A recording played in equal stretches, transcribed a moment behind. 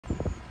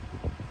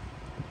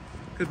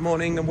Good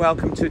morning and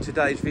welcome to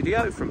today's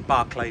video from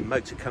Barclay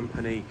Motor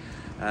Company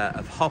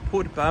of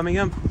Hopwood,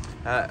 Birmingham.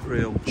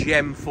 Real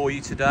gem for you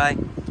today.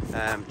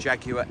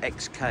 Jaguar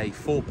XK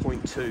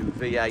 4.2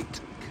 V8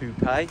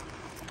 Coupe,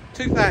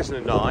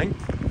 2009.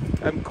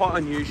 Quite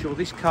unusual.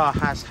 This car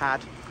has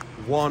had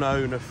one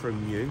owner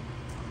from new.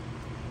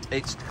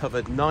 It's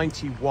covered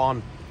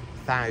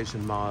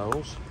 91,000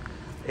 miles.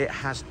 It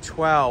has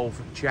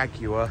 12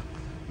 Jaguar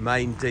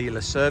main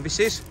dealer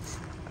services,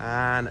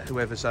 and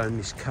whoever's owned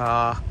this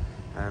car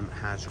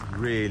has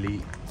really,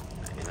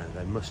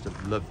 they must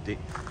have loved it.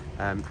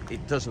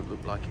 It doesn't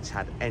look like it's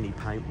had any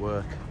paint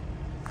work.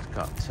 It's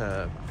got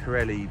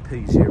Pirelli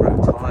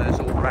P0 tyres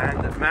all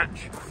round that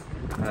match,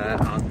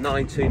 on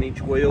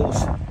 19-inch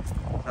wheels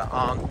that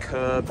aren't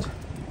curbed.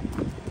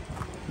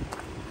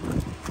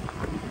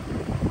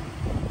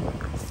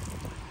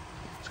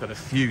 It's got a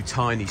few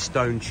tiny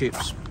stone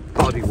chips.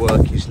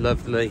 Bodywork is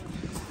lovely.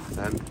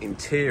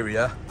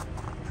 Interior,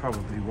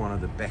 probably one of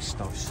the best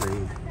I've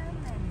seen.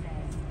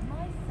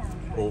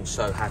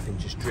 Also, having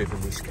just driven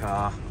this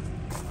car,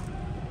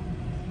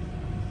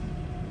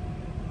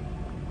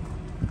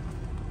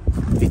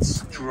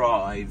 it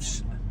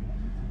drives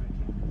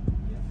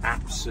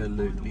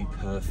absolutely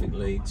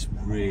perfectly. It's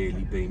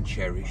really been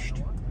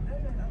cherished.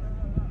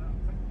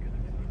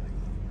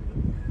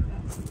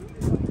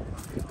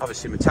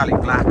 Obviously metallic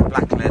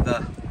black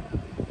leather,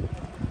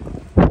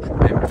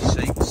 memory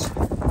seats.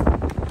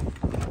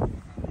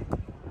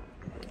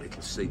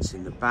 Seats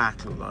in the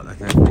back look like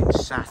they've never been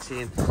sat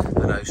in.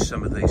 I know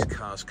some of these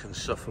cars can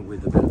suffer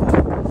with a bit of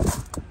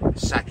a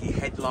saggy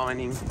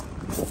headlining.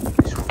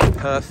 This will be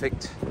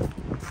perfect.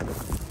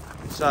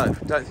 So,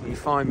 don't think you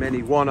find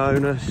many one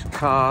owner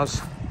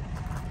cars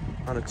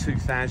on a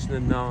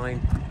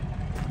 2009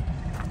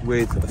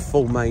 with a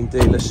full main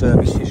dealer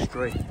service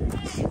history.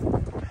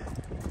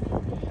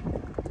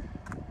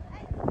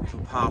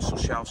 Little parcel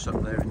shelves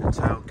up there in the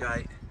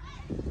tailgate.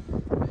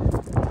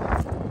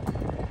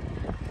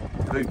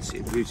 Boots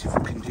in beautiful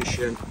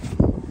condition,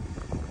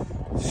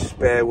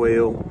 spare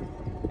wheel,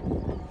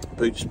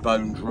 boots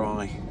bone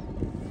dry,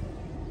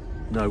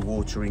 no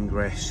water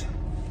ingress,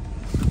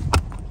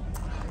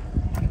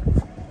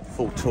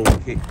 full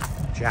toolkit,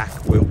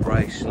 jack, wheel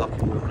brace, lock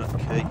and wheel nut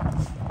key,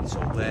 it's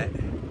all there.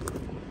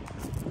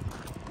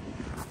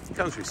 It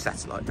comes with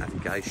satellite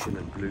navigation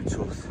and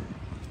Bluetooth.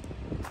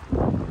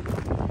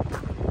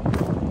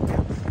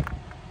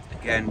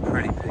 Again,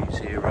 Pirelli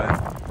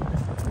P0.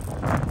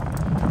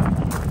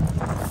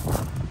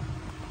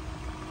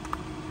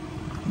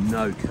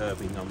 No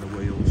curbing on the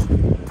wheels.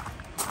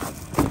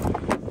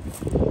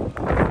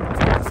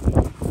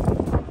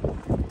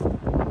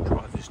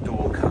 Driver's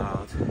door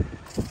card.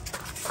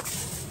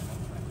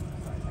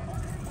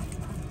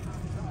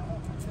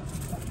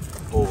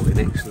 All in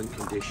excellent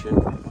condition.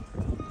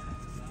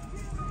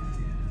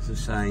 As I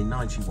say,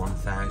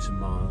 91,000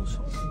 miles.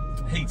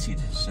 Heated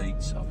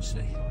seats,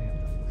 obviously.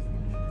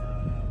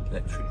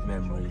 Electric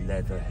memory,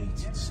 leather,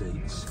 heated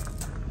seats.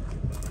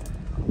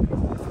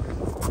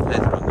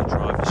 Leather on the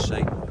driver's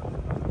seat.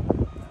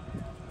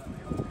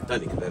 I don't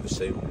think I've ever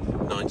seen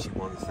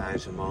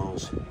 91,000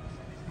 miles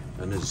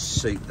and a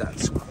seat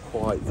that's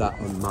quite that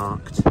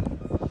unmarked.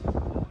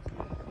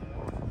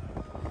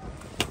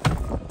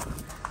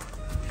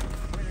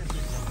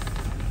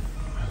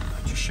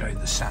 I'll just show you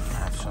the sat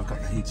nav. So I've got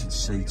the heated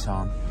seat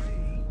on.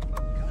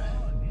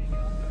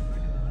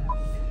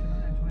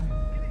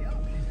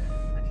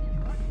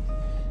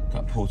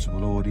 Got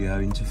portable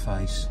audio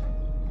interface.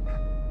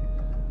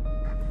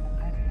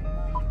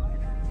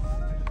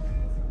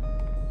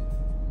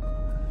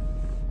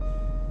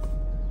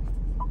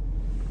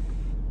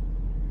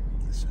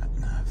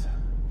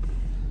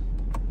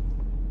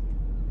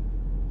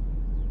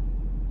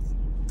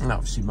 And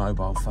obviously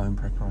mobile phone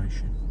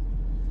preparation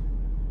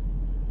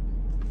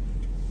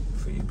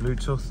for your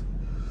Bluetooth.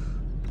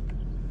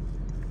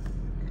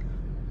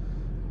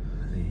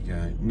 There you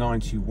go,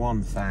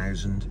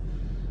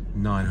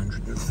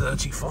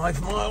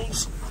 91,935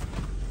 miles.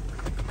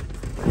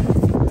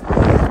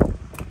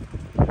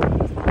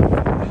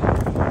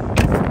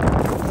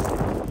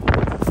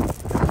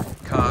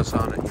 Car's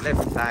on at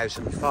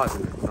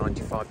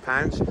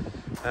 £11,595,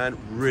 and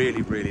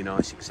really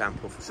nice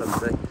example for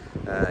somebody.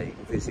 You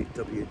can visit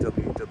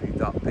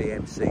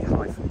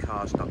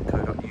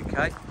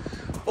www.bmc-cars.co.uk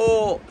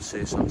or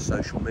see us on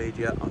social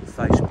media on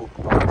Facebook,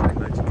 Barclay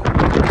Motor Company.